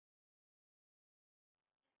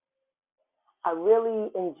I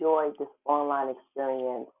really enjoyed this online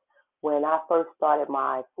experience. When I first started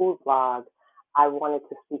my food blog, I wanted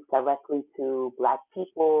to speak directly to Black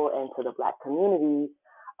people and to the Black community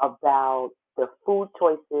about the food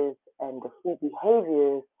choices and the food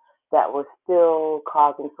behaviors that were still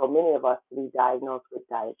causing so many of us to be diagnosed with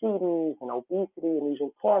diabetes and obesity and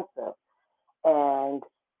even cancer. And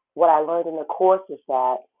what I learned in the course is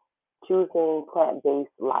that choosing plant-based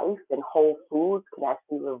life and whole foods can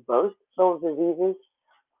actually reverse those diseases.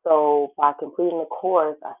 So by completing the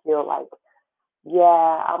course, I feel like,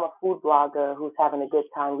 yeah, I'm a food blogger who's having a good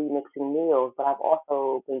time remixing meals, but I've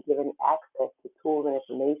also been given access to tools and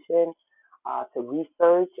information to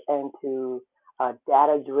research and to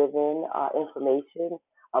data-driven information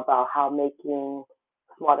about how making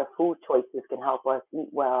smarter food choices can help us eat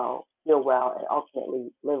well, feel well, and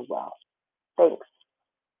ultimately live well. Thanks.